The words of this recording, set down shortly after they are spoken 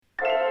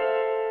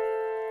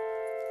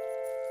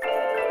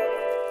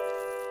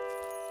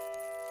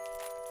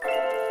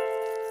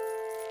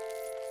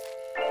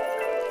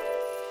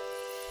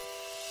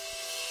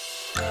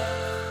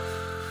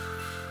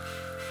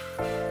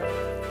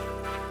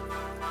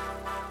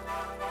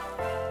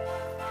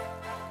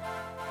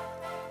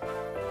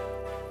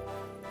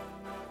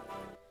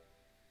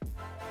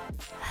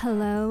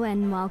Hello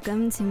and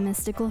welcome to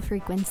Mystical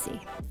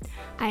Frequency.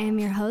 I am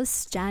your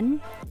host,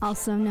 Jen,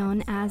 also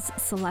known as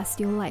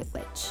Celestial Light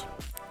Witch,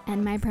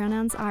 and my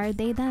pronouns are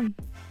they, them.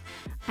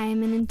 I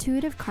am an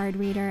intuitive card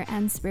reader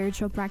and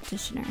spiritual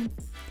practitioner.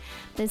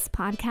 This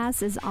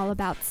podcast is all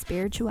about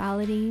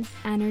spirituality,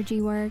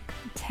 energy work,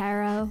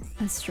 tarot,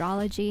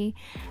 astrology,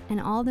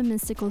 and all the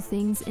mystical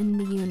things in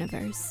the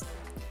universe.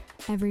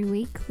 Every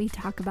week, we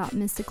talk about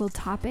mystical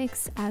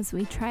topics as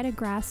we try to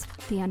grasp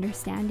the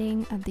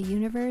understanding of the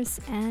universe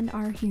and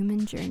our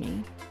human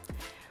journey.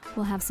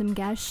 We'll have some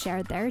guests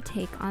share their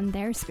take on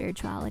their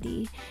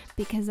spirituality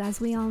because, as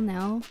we all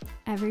know,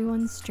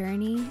 everyone's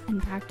journey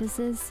and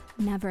practices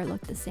never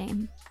look the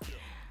same.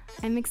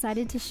 I'm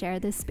excited to share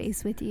this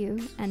space with you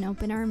and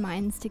open our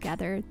minds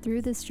together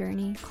through this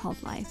journey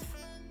called life.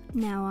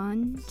 Now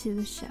on to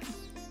the show.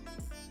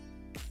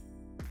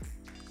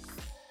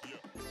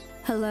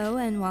 Hello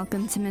and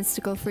welcome to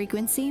Mystical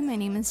Frequency. My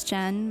name is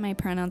Jen. My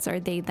pronouns are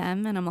they,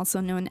 them, and I'm also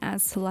known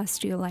as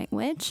Celestial Light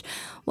Witch.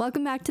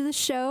 Welcome back to the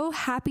show.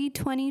 Happy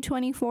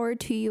 2024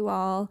 to you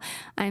all.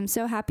 I'm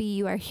so happy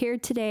you are here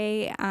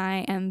today.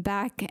 I am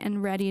back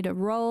and ready to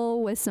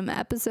roll with some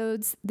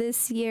episodes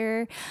this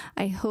year.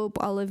 I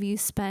hope all of you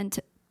spent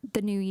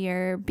the new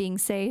year being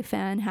safe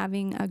and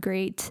having a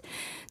great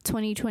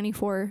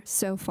 2024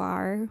 so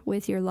far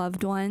with your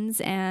loved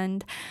ones,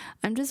 and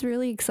I'm just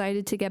really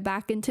excited to get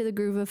back into the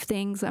groove of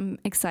things. I'm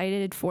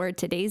excited for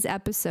today's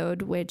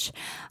episode, which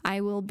I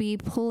will be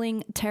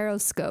pulling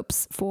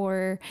Tarotscopes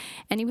for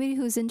anybody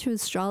who's into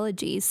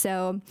astrology.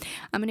 So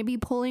I'm going to be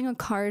pulling a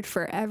card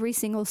for every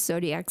single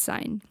zodiac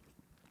sign.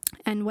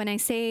 And when I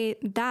say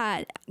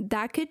that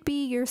could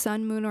be your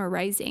sun, moon, or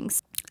rising.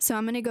 So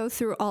I'm going to go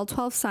through all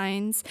 12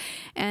 signs,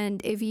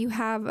 and if you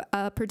have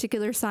a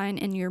particular sign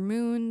in your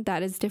moon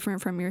that is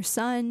different from your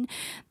sun,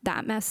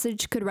 that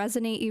message could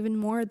resonate even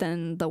more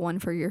than the one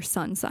for your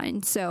sun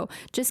sign. So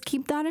just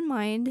keep that in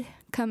mind.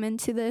 Come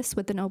into this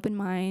with an open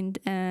mind,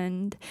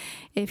 and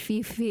if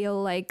you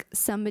feel like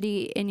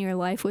somebody in your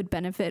life would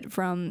benefit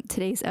from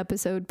today's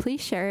episode,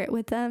 please share it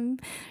with them,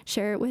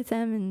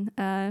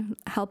 and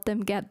help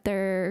them get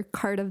their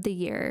card of the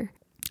year.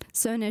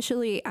 So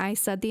initially, I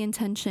set the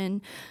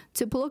intention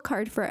to pull a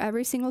card for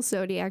every single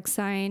zodiac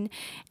sign,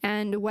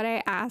 and what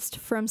I asked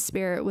from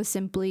Spirit was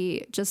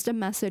simply just a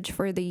message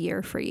for the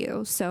year for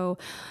you. So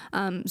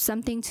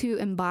something to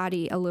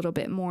embody a little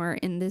bit more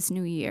in this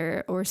new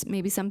year, or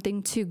maybe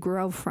something to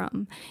grow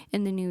from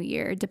in the new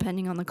year,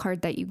 depending on the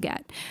card that you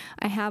get.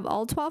 I have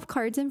all 12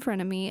 cards in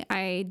front of me.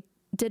 I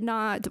did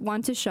not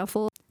want to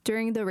shuffle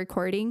during the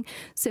recording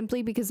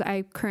simply because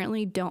I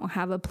currently don't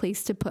have a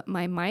place to put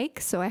my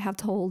mic, so I have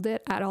to hold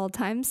it at all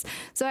times.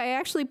 So I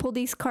actually pulled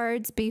these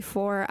cards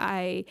before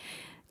I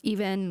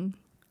even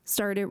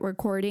started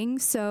recording.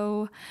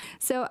 So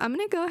I'm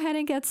going to go ahead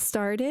and get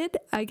started.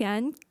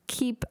 Again,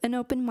 keep an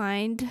open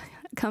mind.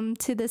 Come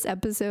to this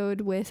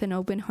episode with an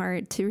open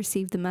heart to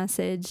receive the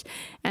message,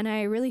 and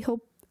I really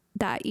hope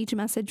that each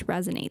message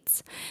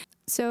resonates.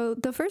 So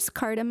the first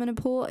card I'm going to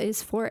pull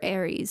is for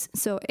Aries.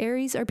 So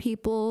Aries are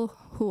people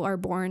who are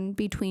born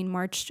between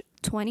March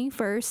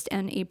 21st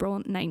and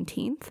April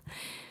 19th.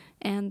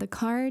 And the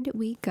card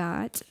we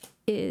got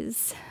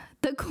is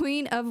the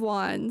Queen of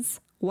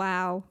Wands.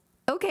 Wow.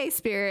 Okay,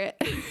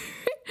 Spirit.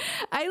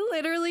 I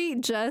literally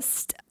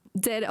just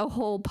did a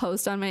whole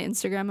post on my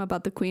Instagram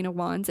about the Queen of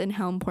Wands and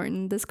how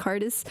important this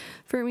card is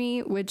for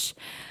me, which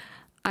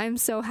I'm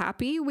so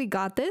happy we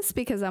got this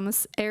because I'm a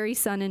Aries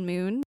sun and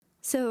moon.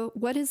 So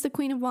what is the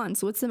Queen of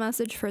Wands? What's the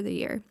message for the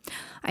year?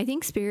 I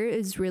think Spirit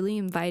is really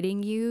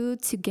inviting you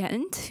to get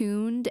in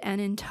tuned and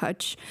in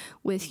touch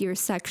with your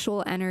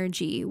sexual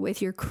energy,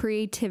 with your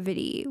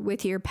creativity,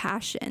 with your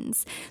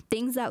passions,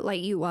 things that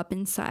light you up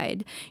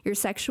inside, your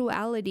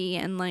sexuality,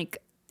 and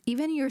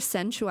even your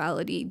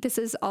sensuality. This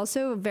is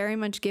also very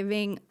much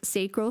giving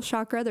sacral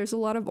chakra. There's a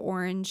lot of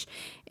orange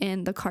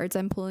in the cards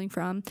I'm pulling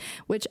from,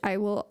 which I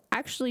will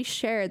actually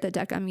share the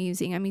deck I'm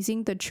using. I'm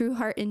using the True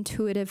Heart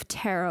Intuitive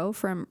Tarot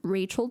from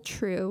Rachel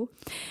True.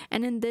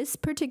 And in this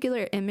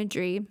particular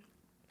imagery,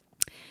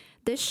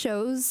 this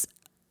shows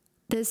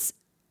this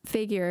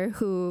figure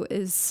who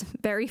is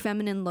very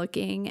feminine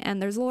looking,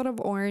 and there's a lot of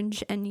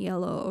orange and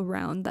yellow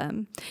around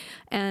them,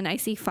 and I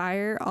see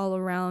fire all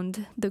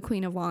around the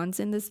Queen of Wands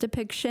in this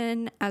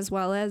depiction, as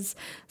well as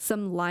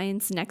some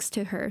lions next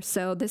to her.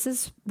 So this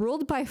is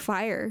ruled by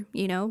fire.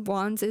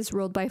 Wands is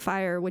ruled by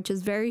fire, which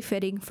is very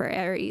fitting for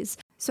Aries.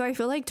 So I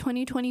feel like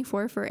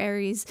 2024 for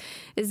Aries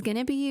is going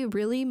to be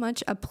really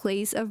much a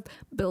place of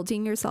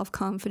building your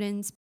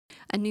self-confidence,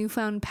 a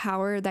newfound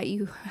power that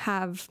you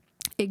have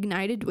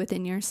ignited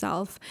within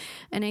yourself.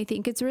 And I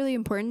think it's really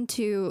important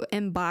to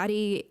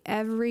embody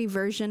every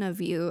version of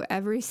you,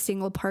 every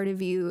single part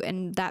of you,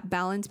 and that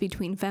balance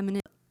between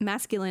feminine,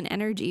 masculine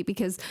energy,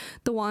 because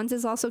the Wands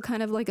is also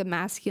kind of like a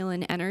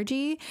masculine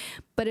energy,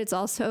 but it's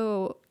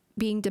also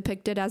being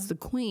depicted as the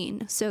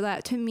queen. So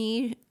that to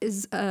me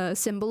is a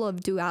symbol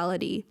of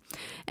duality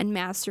and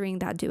mastering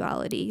that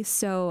duality.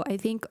 So I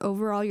think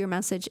overall your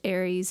message,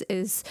 Aries,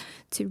 is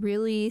to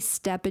really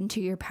step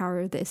into your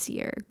power this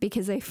year,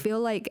 because I feel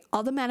like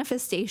all the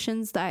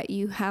manifestations that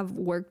you have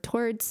worked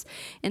towards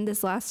in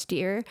this last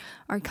year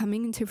are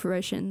coming into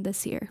fruition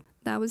this year.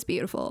 That was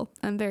beautiful.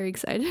 I'm very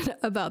excited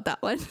about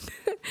that one,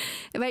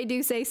 if I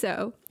do say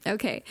so.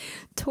 Okay,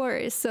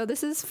 Taurus. So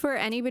this is for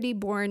anybody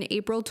born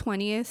April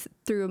 20th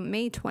through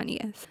May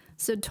 20th.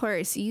 So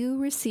Taurus, you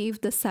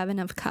received the Seven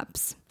of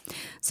Cups.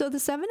 So the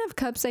Seven of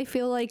Cups, I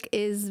feel like,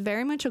 is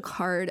very much a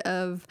card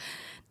of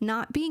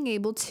not being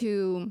able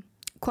to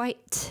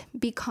quite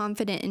be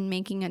confident in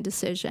making a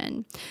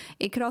decision.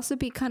 It could also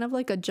be kind of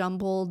like a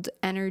jumbled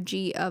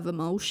energy of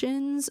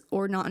emotions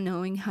or not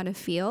knowing how to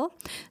feel.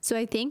 So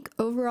I think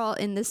overall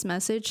in this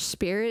message,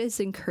 Spirit is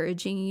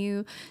encouraging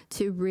you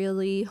to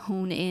really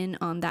hone in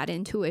on that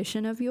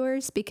intuition of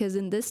yours, because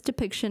in this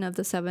depiction of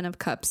the Seven of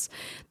Cups,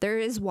 there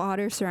is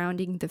water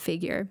surrounding the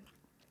figure.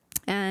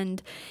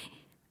 And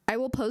I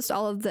will post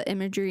all of the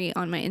imagery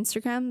on my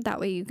Instagram. That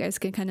way you guys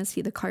can kind of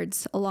see the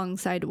cards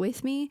alongside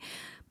with me.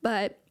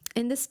 But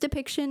in this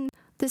depiction,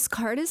 this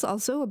card is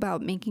also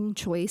about making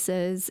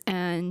choices,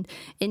 and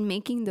in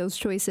making those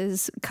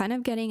choices, kind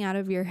of getting out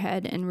of your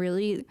head and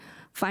really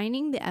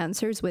finding the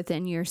answers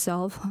within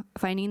yourself,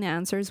 finding the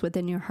answers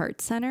within your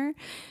heart center.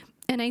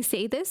 And I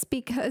say this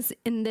because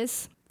in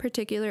this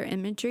particular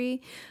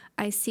imagery,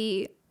 I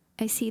see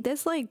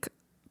this like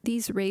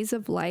these rays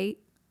of light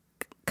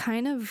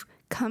kind of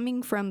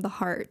coming from the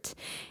heart,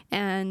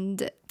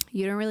 and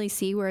you don't really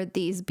see where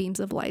these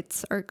beams of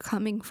lights are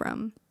coming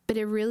from, but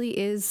it really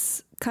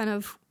is kind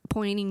of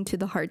pointing to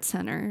the heart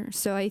center.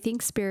 So I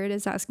think Spirit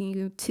is asking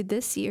you to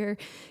this year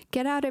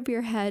get out of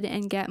your head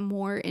and get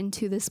more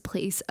into this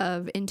place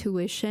of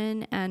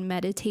intuition and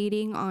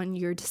meditating on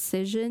your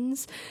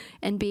decisions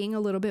and being a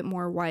little bit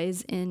more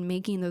wise in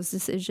making those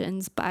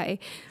decisions by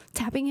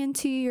tapping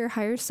into your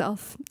higher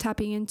self,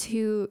 tapping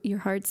into your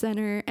heart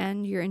center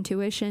and your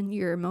intuition,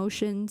 your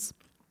emotions.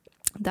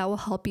 That will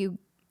help you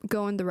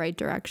go in the right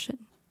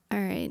direction. All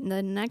right,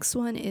 the next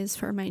one is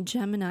for my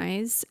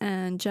Geminis,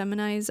 and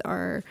Geminis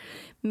are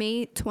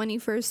May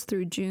 21st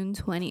through June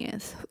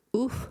 20th.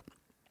 Oof.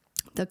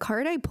 The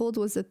card I pulled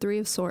was the Three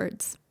of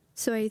Swords.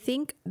 So I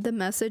think the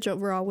message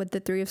overall with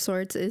the Three of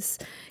Swords is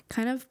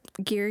kind of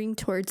gearing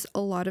towards a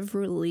lot of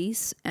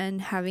release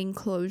and having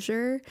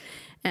closure,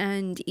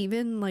 and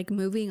even like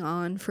moving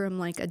on from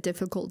like a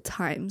difficult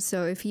time.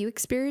 So if you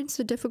experienced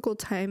a difficult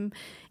time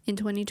in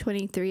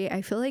 2023,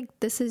 I feel like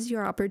this is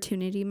your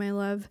opportunity, my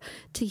love,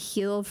 to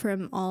heal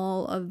from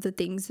all of the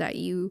things that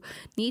you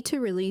need to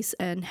release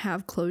and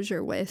have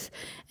closure with,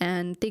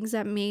 and things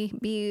that may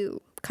be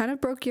kind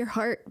of broke your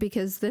heart,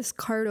 because this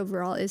card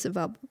overall is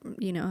about,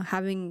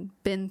 having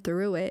been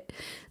through it.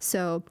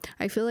 So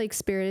I feel like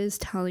Spirit is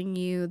telling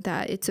you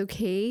that it's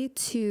okay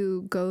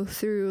to go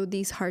through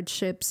these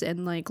hardships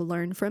and like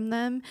learn from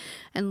them,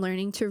 and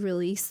learning to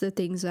release the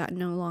things that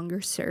no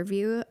longer serve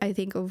you. I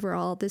think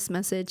overall this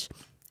message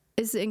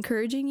is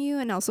encouraging you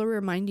and also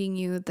reminding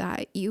you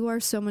that you are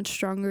so much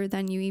stronger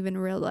than you even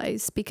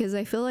realize, because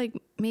I feel like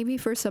maybe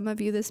for some of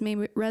you this may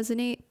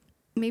resonate.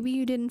 Maybe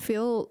you didn't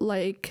feel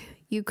like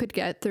you could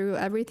get through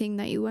everything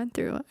that you went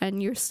through,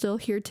 and you're still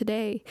here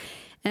today.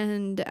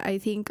 And I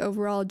think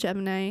overall,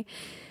 Gemini,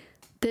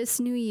 this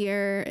new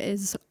year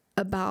is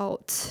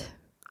about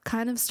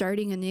kind of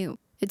starting anew.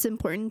 It's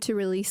important to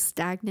release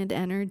stagnant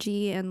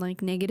energy and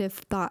like negative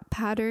thought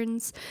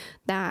patterns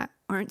that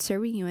aren't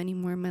serving you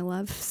anymore, my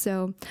love.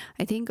 So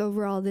I think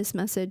overall this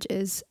message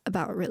is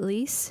about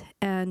release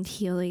and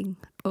healing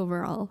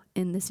overall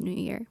in this new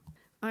year.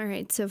 All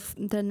right, so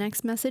the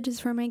next message is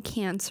for my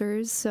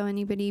Cancers. So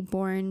anybody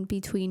born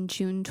between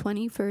June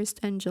 21st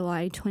and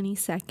July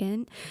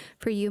 22nd.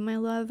 For you, my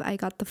love, I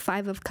got the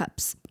Five of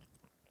Cups.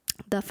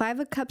 The Five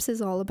of Cups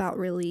is all about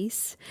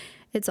release.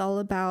 It's all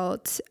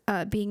about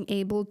being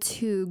able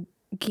to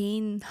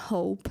gain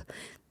hope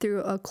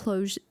through a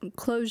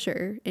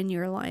closure in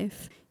your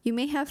life. You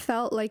may have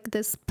felt like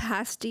this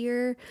past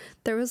year,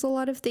 there was a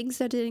lot of things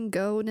that didn't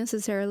go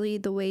necessarily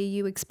the way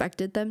you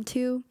expected them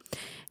to.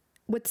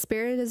 What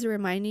Spirit is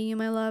reminding you,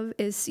 my love,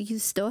 is you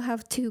still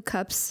have two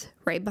cups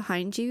right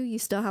behind you. You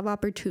still have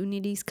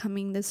opportunities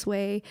coming this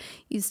way.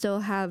 You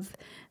still have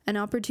an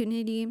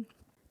opportunity,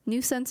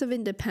 new sense of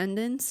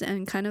independence,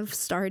 and kind of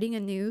starting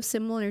anew,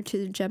 similar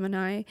to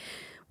Gemini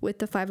with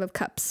the Five of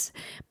Cups.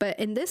 But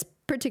in this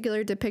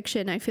particular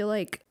depiction, I feel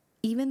like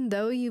even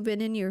though you've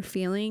been in your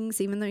feelings,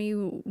 even though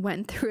you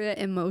went through it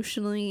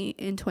emotionally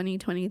in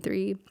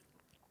 2023,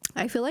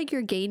 I feel like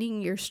you're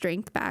gaining your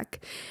strength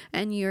back,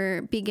 and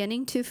you're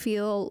beginning to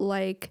feel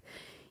like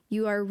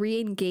you are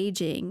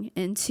re-engaging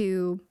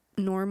into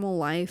normal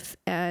life.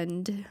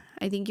 And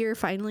I think you're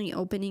finally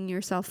opening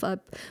yourself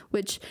up,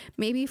 which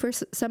maybe for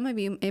some of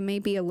you, it may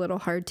be a little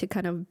hard to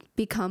kind of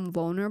become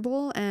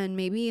vulnerable. And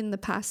maybe in the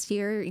past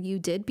year, you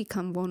did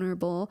become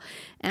vulnerable,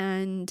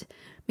 and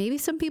maybe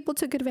some people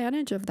took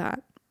advantage of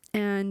that.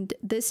 And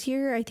this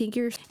year, I think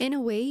in a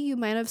way, you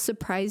might have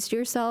surprised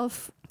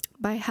yourself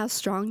by how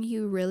strong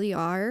you really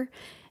are.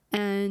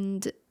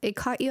 And it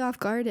caught you off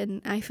guard.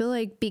 And I feel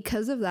like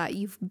because of that,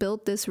 you've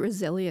built this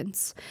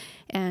resilience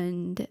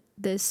and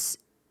this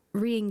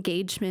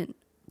re-engagement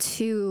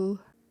to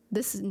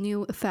this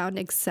newfound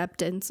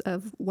acceptance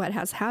of what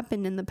has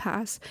happened in the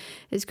past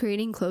is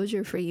creating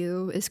closure for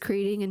you, is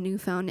creating a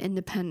newfound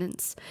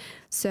independence.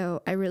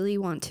 So I really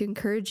want to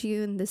encourage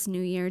you in this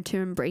new year to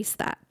embrace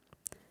that.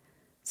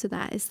 So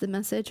that is the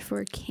message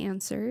for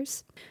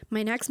Cancers.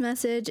 My next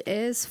message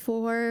is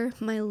for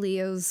my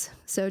Leos.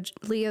 So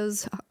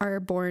Leos are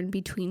born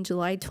between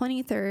July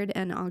 23rd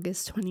and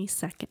August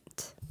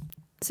 22nd.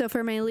 So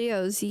for my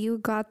Leos, you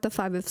got the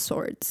Five of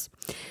Swords.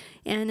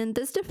 And in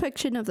this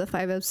depiction of the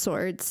Five of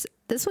Swords,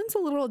 this one's a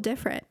little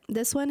different.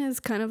 This one is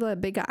kind of a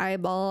big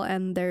eyeball,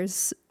 and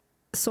there's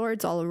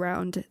swords all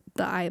around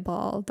the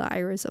eyeball, the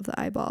iris of the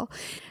eyeball.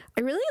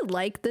 I really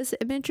like this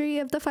imagery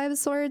of the Five of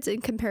Swords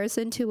in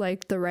comparison to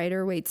like the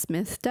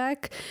Rider-Waite-Smith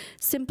deck,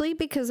 simply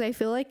because I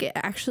feel like it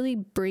actually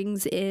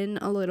brings in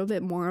a little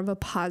bit more of a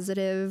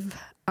positive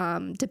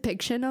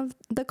depiction of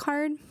the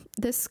card.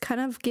 This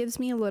kind of gives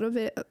me a little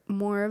bit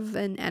more of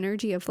an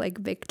energy of like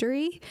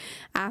victory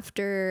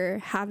after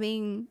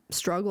having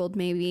struggled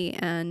maybe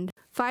and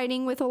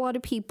fighting with a lot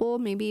of people.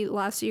 Maybe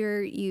last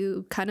year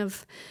you kind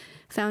of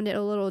found it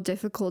a little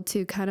difficult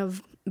to kind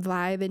of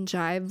vibe and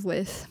jive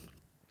with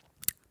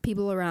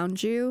people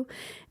around you,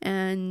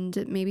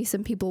 and maybe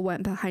some people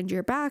went behind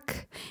your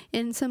back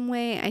in some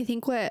way. I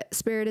think what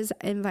Spirit is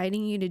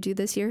inviting you to do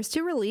this year is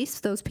to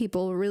release those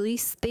people,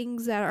 release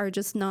things that are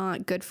just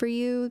not good for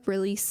you,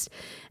 release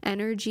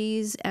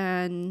energies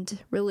and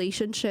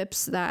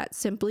relationships that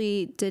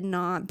simply did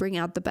not bring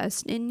out the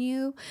best in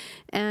you.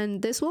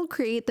 And this will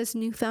create this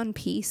newfound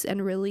peace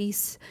and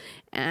release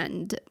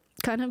and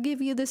kind of give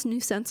you this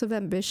new sense of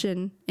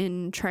ambition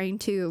in trying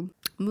to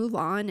move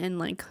on and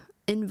like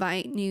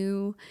invite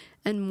new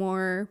and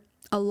more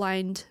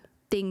aligned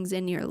things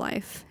in your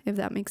life, if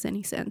that makes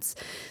any sense.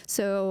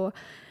 So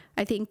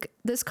I think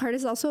this card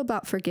is also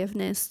about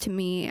forgiveness to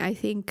me. I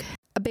think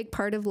a big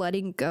part of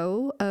letting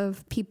go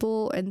of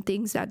people and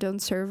things that don't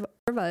serve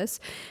us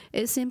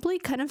is simply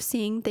kind of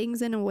seeing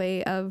things in a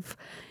way of,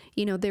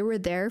 you know, they were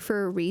there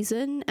for a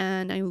reason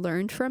and I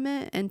learned from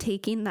it, and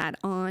taking that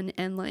on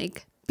and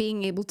like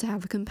being able to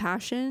have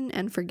compassion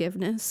and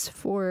forgiveness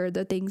for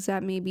the things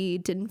that maybe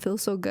didn't feel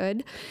so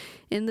good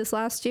in this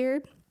last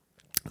year.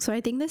 So I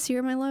think this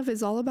year, my love,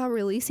 is all about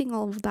releasing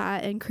all of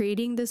that and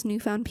creating this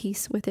newfound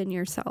peace within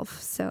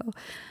yourself. So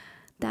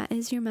that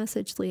is your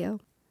message, Leo.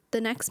 The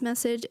next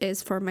message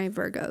is for my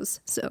Virgos.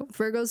 So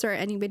Virgos are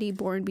anybody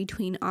born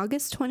between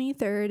August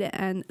 23rd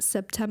and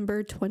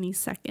September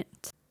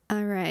 22nd.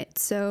 All right,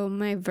 so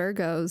my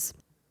Virgos,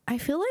 I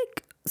feel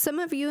like some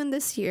of you in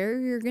this year,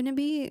 you're going to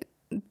be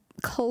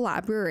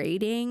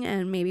collaborating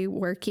and maybe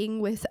working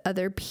with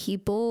other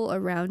people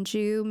around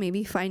you,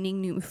 maybe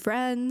finding new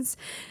friends,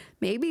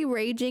 maybe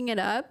raging it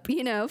up,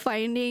 you know,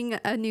 finding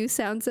a new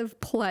sense of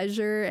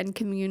pleasure and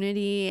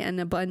community and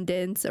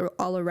abundance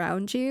all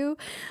around you.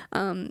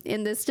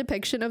 In this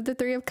depiction of the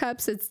Three of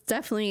Cups, it's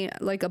definitely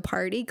like a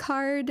party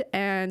card,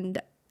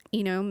 and,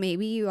 you know,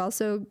 maybe you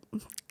also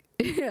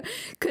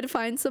could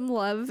find some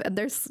love, and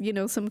there's, you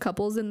know, some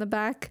couples in the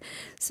back.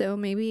 So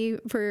maybe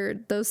for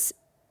those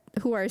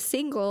who are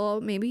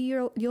single, maybe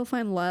you'll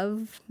find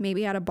love,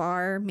 maybe at a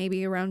bar,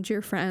 maybe around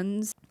your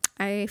friends.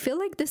 I feel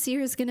like this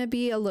year is going to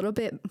be a little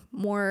bit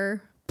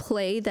more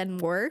play than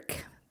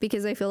work,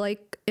 because I feel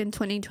like in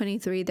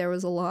 2023 there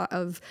was a lot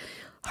of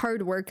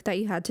hard work that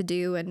you had to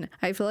do, and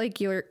I feel like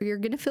you're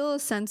going to feel a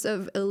sense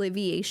of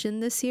alleviation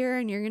this year,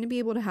 and you're going to be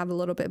able to have a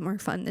little bit more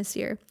fun this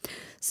year.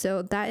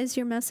 So that is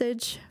your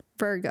message,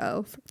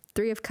 Virgo,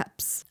 Three of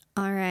Cups.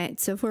 All right,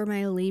 so for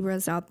my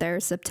Libras out there,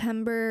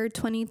 September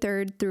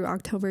 23rd through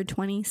October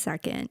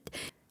 22nd,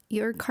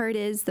 your card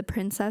is the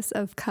Princess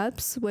of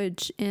Cups,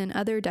 which in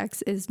other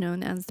decks is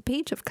known as the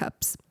Page of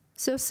Cups.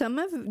 So some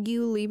of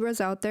you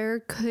Libras out there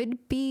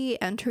could be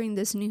entering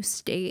this new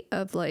state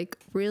of like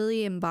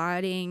really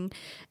embodying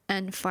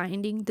and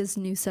finding this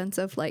new sense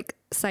of like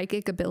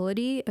psychic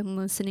ability and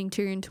listening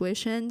to your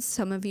intuitions.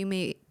 Some of you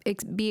may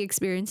be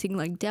experiencing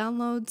like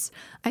downloads.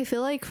 I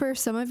feel like for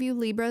some of you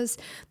Libras,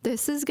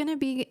 this is going to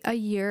be a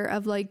year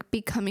of like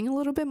becoming a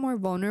little bit more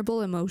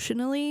vulnerable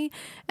emotionally,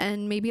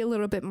 and maybe a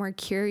little bit more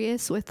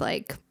curious with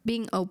like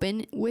being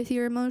open with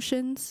your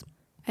emotions.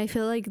 I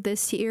feel like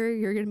this year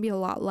you're going to be a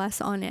lot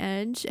less on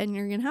edge, and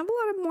you're going to have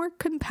a lot of more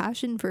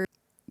compassion for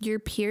your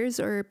peers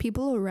or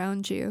people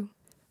around you.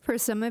 For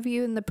some of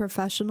you in the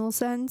professional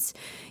sense,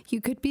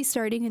 you could be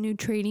starting a new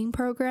training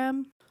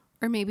program,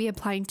 or maybe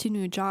applying to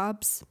new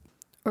jobs,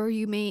 or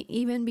you may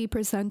even be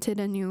presented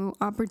a new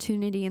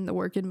opportunity in the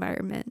work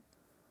environment.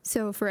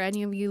 So for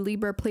any of you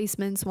Libra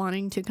placements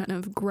wanting to kind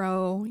of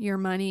grow your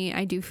money,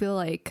 I do feel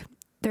like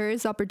there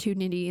is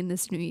opportunity in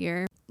this new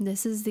year.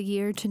 This is the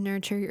year to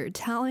nurture your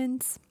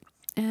talents,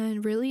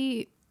 and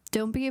really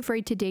don't be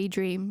afraid to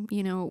daydream,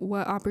 you know,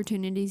 what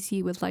opportunities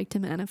you would like to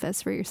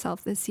manifest for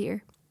yourself this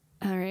year.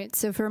 All right,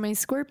 so for my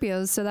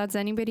Scorpios, so that's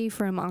anybody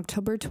from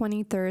October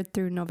 23rd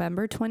through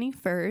November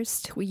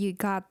 21st. We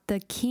got the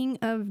King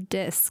of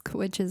Disc,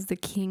 which is the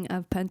King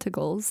of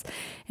Pentacles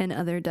and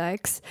other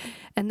decks.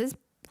 And this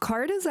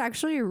card is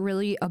actually a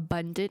really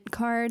abundant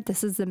card.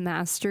 This is the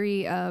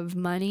mastery of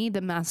money,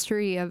 the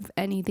mastery of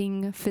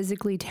anything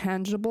physically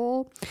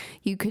tangible.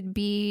 You could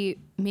be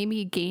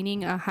maybe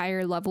gaining a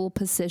higher level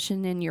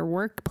position in your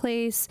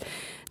workplace.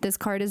 This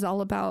card is all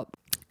about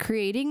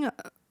creating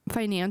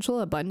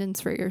financial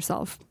abundance for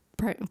yourself,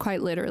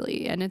 quite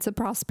literally. And it's a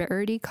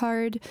prosperity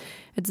card.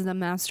 It's the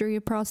mastery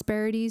of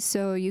prosperity.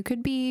 So you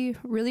could be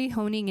really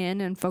honing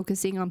in and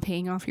focusing on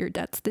paying off your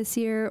debts this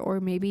year, or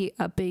maybe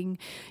upping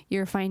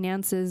your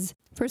finances.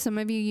 For some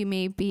of you, you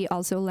may be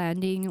also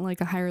landing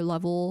like a higher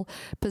level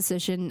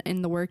position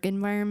in the work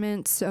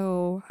environment.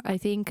 So I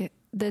think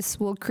this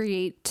will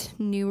create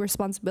new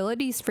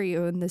responsibilities for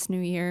you in this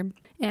new year.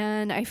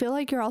 And I feel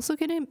like you're also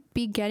going to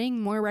be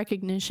getting more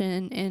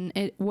recognition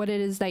in what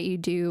it is that you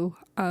do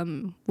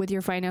with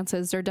your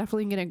finances. They're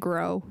definitely going to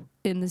grow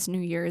in this new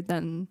year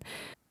than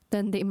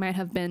they might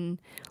have been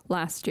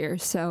last year.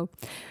 So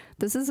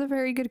this is a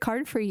very good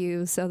card for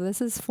you. So this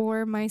is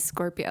for my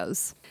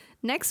Scorpios.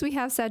 Next, we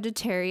have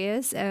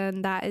Sagittarius,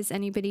 and that is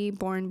anybody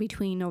born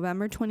between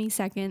November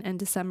 22nd and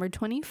December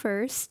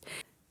 21st.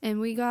 And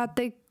we got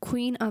the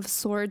Queen of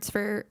Swords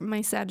for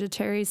my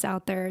Sagittarius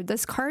out there.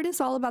 This card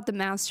is all about the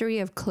mastery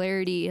of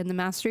clarity and the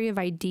mastery of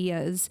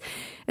ideas.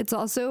 It's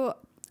also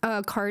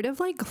a card of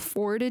like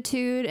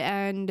fortitude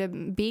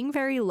and being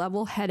very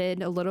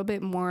level-headed, a little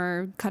bit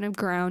more kind of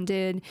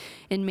grounded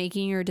in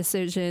making your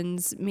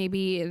decisions.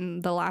 Maybe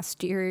in the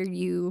last year,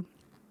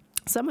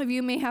 some of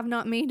you may have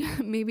not made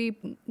maybe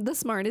the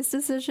smartest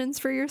decisions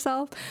for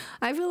yourself.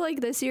 I feel like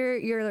this year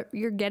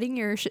you're getting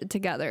your shit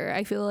together.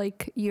 I feel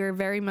like you're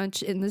very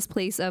much in this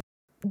place of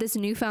this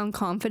newfound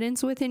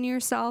confidence within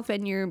yourself,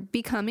 and you're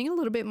becoming a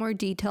little bit more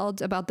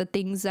detailed about the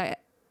things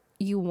that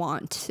you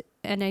want.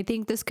 And I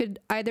think this could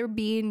either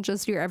be in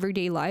just your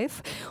everyday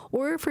life,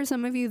 or for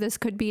some of you, this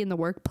could be in the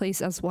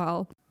workplace as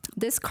well.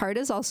 This card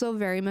is also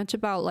very much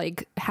about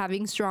like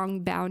having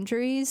strong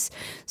boundaries.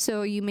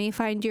 So you may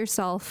find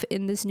yourself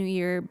in this new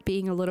year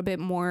being a little bit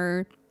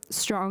more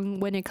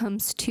strong when it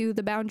comes to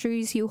the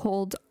boundaries you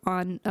hold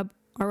on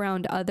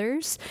around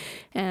others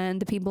and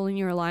the people in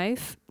your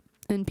life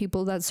and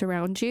people that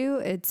surround you.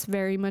 It's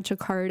very much a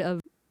card of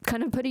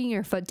kind of putting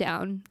your foot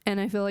down. And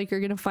I feel like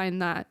you're going to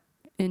find that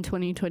in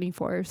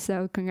 2024.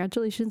 So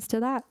congratulations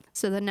to that.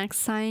 So the next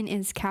sign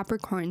is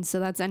Capricorn. So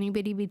that's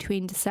anybody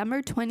between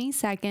December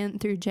 22nd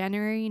through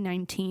January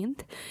 19th.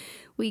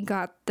 We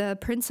got the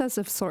Princess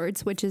of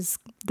Swords, which is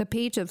the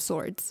Page of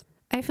Swords.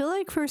 I feel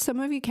like for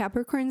some of you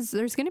Capricorns,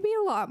 there's going to be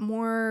a lot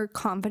more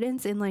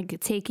confidence in like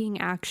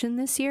taking action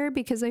this year,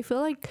 because I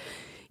feel like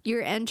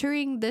you're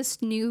entering this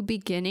new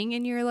beginning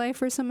in your life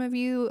for some of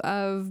you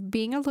of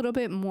being a little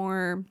bit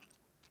more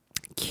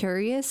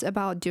curious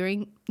about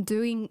doing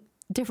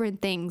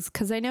different things.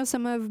 Because I know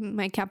some of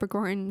my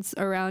Capricorns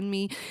around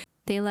me,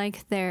 they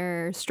like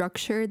their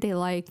structure, they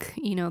like,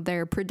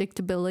 their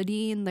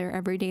predictability in their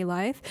everyday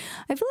life.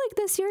 I feel like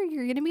this year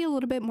you're going to be a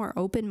little bit more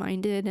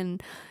open-minded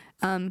and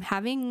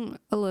having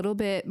a little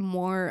bit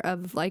more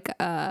of like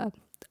a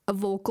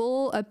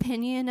vocal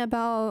opinion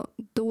about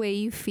the way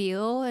you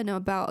feel and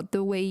about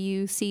the way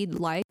you see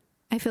life.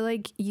 I feel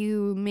like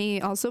you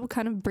may also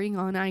kind of bring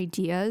on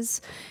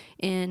ideas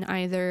in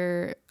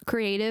either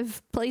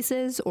creative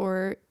places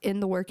or in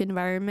the work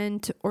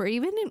environment, or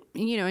even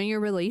in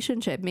your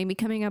relationship, maybe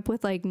coming up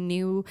with like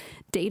new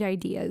date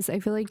ideas. I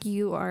feel like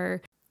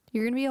you're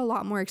going to be a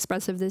lot more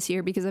expressive this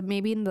year, because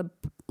maybe in the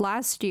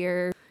last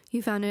year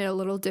you found it a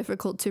little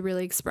difficult to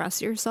really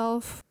express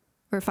yourself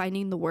or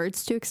finding the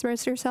words to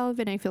express yourself.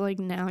 And I feel like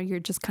now you're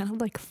just kind of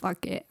like,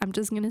 fuck it, I'm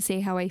just going to say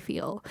how I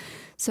feel.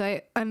 So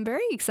I'm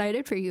very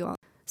excited for you all.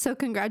 So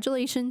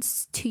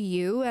congratulations to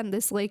you and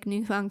this like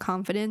newfound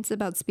confidence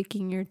about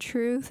speaking your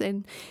truth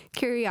and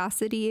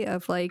curiosity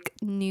of like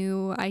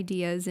new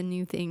ideas and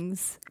new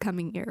things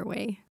coming your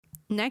way.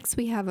 Next,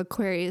 we have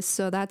Aquarius.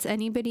 So that's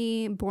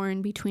anybody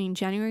born between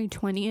January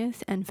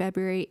 20th and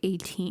February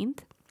 18th.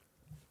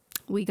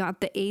 We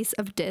got the Ace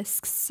of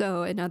Discs.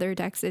 So in other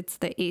decks, it's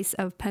the Ace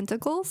of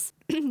Pentacles.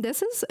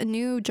 This is a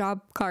new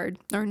job card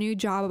or new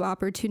job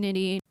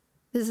opportunity.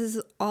 This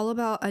is all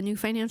about a new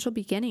financial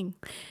beginning.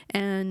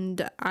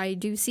 And I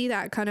do see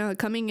that kind of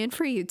coming in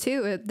for you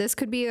too. This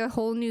could be a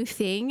whole new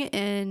thing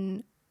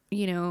in,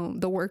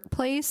 the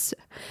workplace.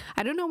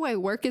 I don't know why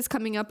work is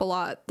coming up a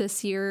lot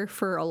this year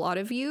for a lot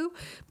of you,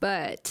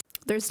 but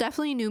there's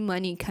definitely new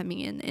money coming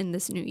in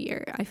this new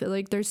year. I feel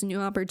like there's new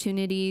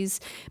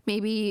opportunities.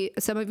 Maybe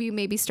some of you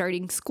may be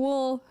starting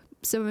school.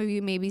 Some of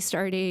you may be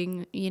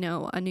starting,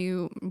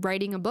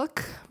 writing a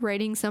book,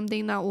 writing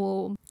something that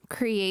will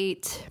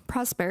create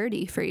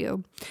prosperity for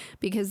you,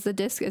 because the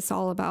disc is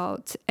all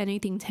about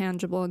anything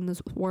tangible in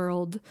this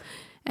world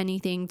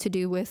anything to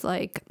do with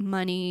like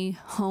money,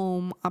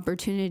 home,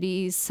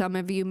 opportunities. Some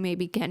of you may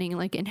be getting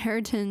like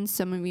inheritance.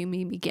 Some of you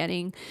may be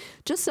getting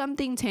just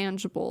something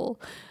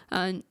tangible,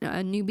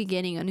 a new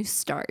beginning, a new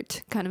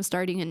start, kind of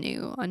starting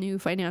a new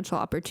financial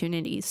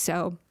opportunity.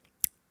 So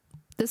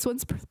this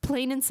one's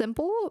plain and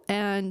simple,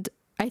 and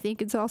I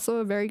think it's also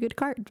a very good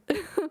card.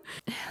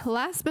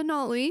 Last but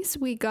not least,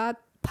 we got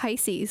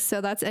Pisces.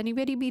 So that's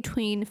anybody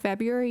between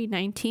February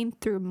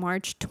 19th through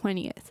March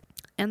 20th.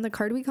 And the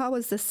card we got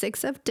was the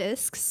Six of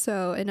Discs.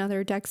 So in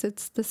other decks,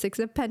 it's the Six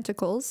of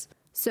Pentacles.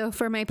 So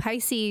for my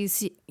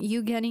Pisces,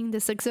 you getting the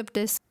Six of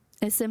Discs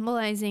is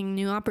symbolizing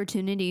new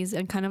opportunities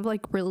and kind of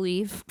like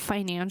relief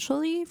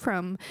financially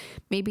from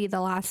maybe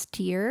the last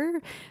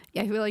year.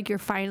 I feel like you're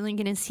finally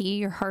going to see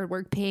your hard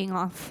work paying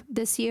off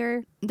this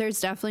year. There's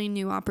definitely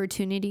new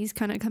opportunities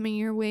kind of coming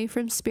your way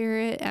from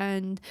Spirit,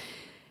 and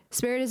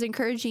Spirit is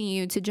encouraging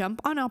you to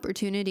jump on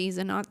opportunities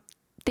and not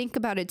think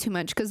about it too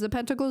much, because the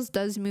Pentacles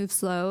does move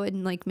slow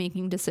in like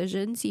making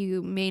decisions.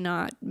 You may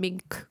not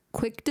make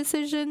quick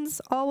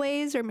decisions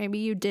always, or maybe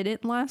you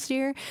didn't last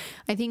year.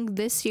 I think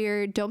this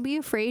year, don't be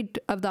afraid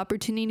of the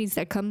opportunities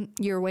that come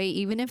your way,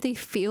 even if they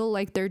feel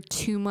like they're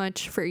too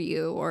much for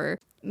you, or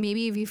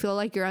maybe if you feel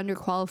like you're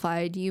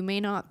underqualified, you may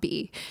not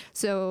be.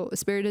 So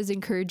Spirit is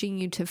encouraging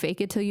you to fake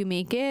it till you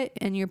make it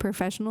in your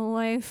professional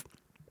life.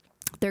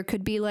 There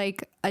could be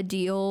like a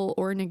deal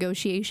or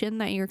negotiation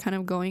that you're kind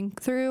of going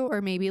through,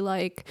 or maybe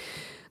like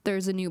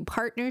there's a new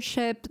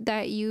partnership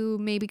that you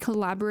may be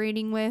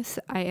collaborating with.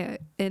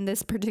 In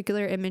this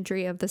particular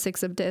imagery of the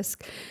Six of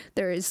Discs,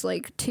 there is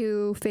like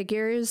two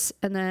figures,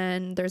 and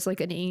then there's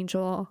like an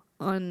angel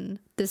on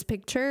this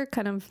picture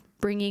kind of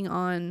bringing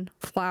on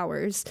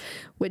flowers,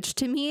 which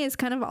to me is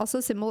kind of also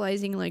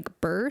symbolizing like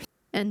birth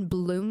and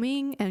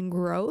blooming and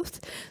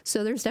growth.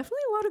 So there's definitely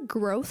a lot of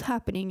growth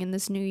happening in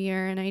this new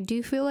year, and I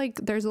do feel like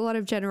there's a lot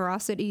of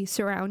generosity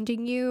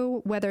surrounding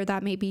you, whether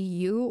that may be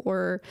you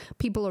or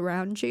people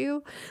around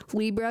you.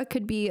 Libra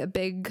could be a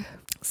big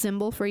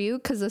symbol for you,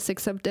 because the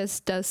Six of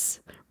Discs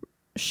does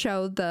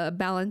show the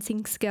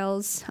balancing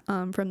scales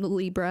from the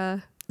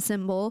Libra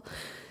symbol.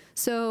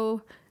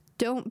 So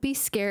don't be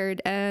scared,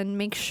 and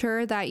make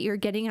sure that you're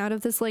getting out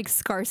of this like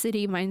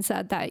scarcity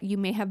mindset that you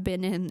may have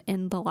been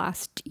in the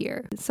last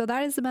year. So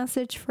that is the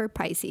message for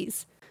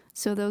Pisces.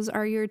 So those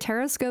are your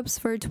Tarotscopes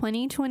for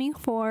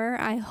 2024.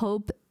 I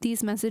hope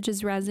these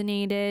messages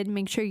resonated.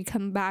 Make sure you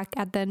come back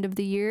at the end of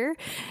the year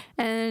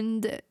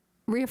and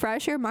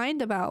refresh your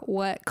mind about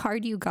what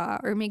card you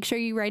got, or make sure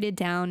you write it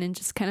down and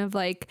just kind of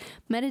like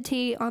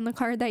meditate on the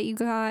card that you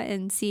got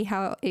and see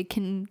how it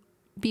can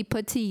be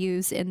put to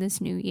use in this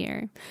new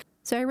year.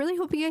 So I really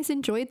hope you guys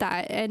enjoyed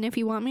that. And if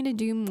you want me to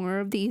do more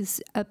of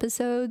these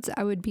episodes,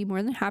 I would be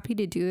more than happy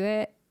to do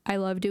it. I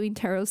love doing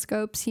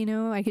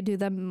Tarotscopes, I could do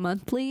them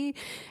monthly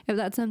if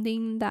that's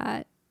something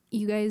that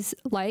you guys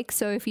like.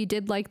 So if you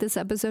did like this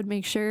episode,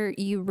 make sure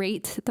you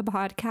rate the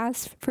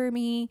podcast for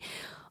me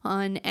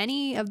on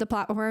any of the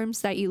platforms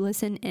that you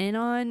listen in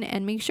on,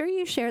 and make sure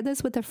you share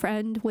this with a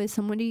friend, with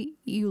somebody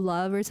you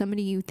love or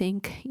somebody you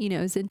think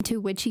is into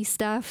witchy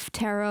stuff,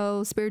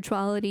 tarot,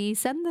 spirituality.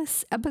 Send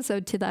this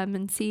episode to them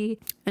and see,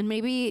 and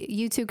maybe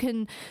you two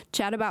can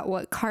chat about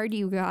what card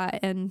you got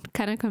and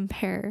kind of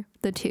compare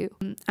the two.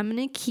 I'm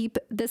gonna keep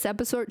this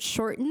episode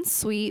short and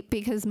sweet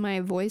because my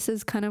voice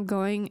is kind of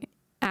going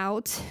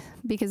out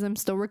because I'm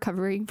still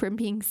recovering from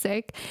being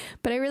sick,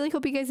 but I really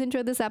hope you guys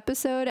enjoyed this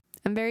episode.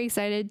 I'm very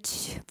excited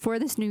for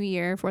this new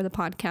year, for the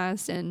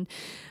podcast, and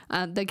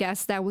the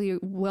guests that we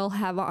will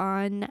have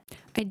on.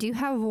 I do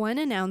have one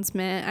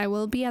announcement. I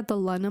will be at the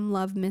London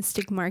Love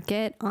Mystic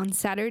Market on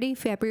Saturday,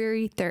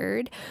 February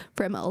 3rd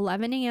from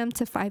 11 a.m.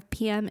 to 5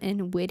 p.m.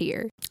 in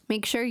Whittier.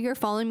 Make sure you're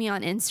following me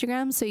on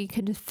Instagram so you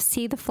can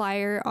see the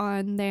flyer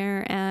on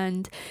there,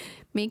 and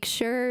make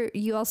sure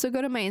you also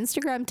go to my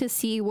Instagram to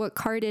see what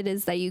card it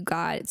is that you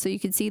got, so you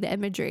can see the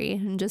imagery,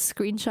 and just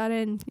screenshot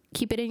it and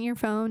keep it in your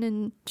phone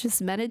and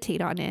just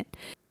meditate on it.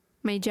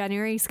 My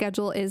January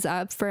schedule is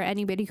up for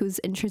anybody who's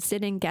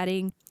interested in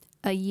getting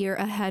a year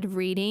ahead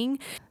reading.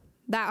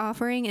 That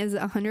offering is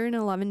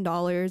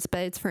 $111, but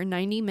it's for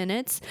 90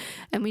 minutes.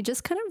 And we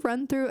just kind of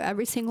run through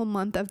every single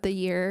month of the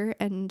year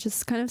and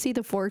just kind of see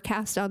the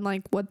forecast on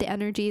like what the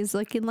energy is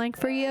looking like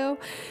for you.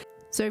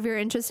 So if you're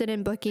interested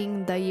in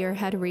booking the year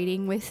ahead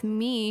reading with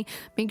me,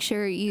 make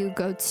sure you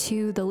go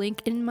to the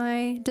link in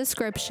my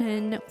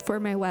description for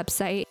my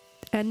website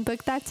and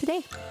book that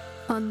today.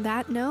 On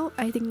that note,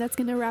 I think that's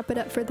going to wrap it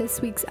up for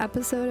this week's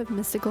episode of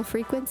Mystical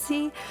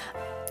Frequency.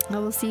 I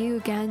will see you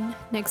again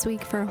next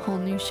week for a whole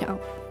new show.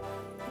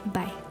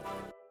 Bye.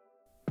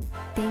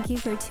 Thank you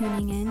for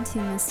tuning in to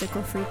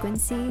Mystical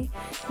Frequency.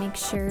 Make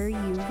sure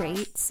you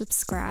rate,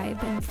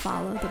 subscribe, and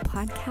follow the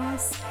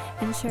podcast,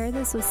 and share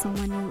this with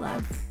someone you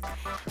love.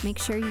 Make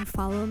sure you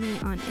follow me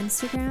on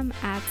Instagram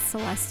at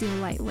Celestial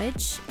Light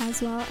Witch,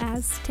 as well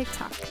as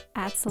TikTok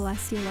at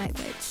Celestial Light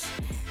Witch.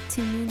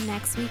 Tune in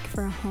next week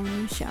for a whole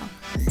new show.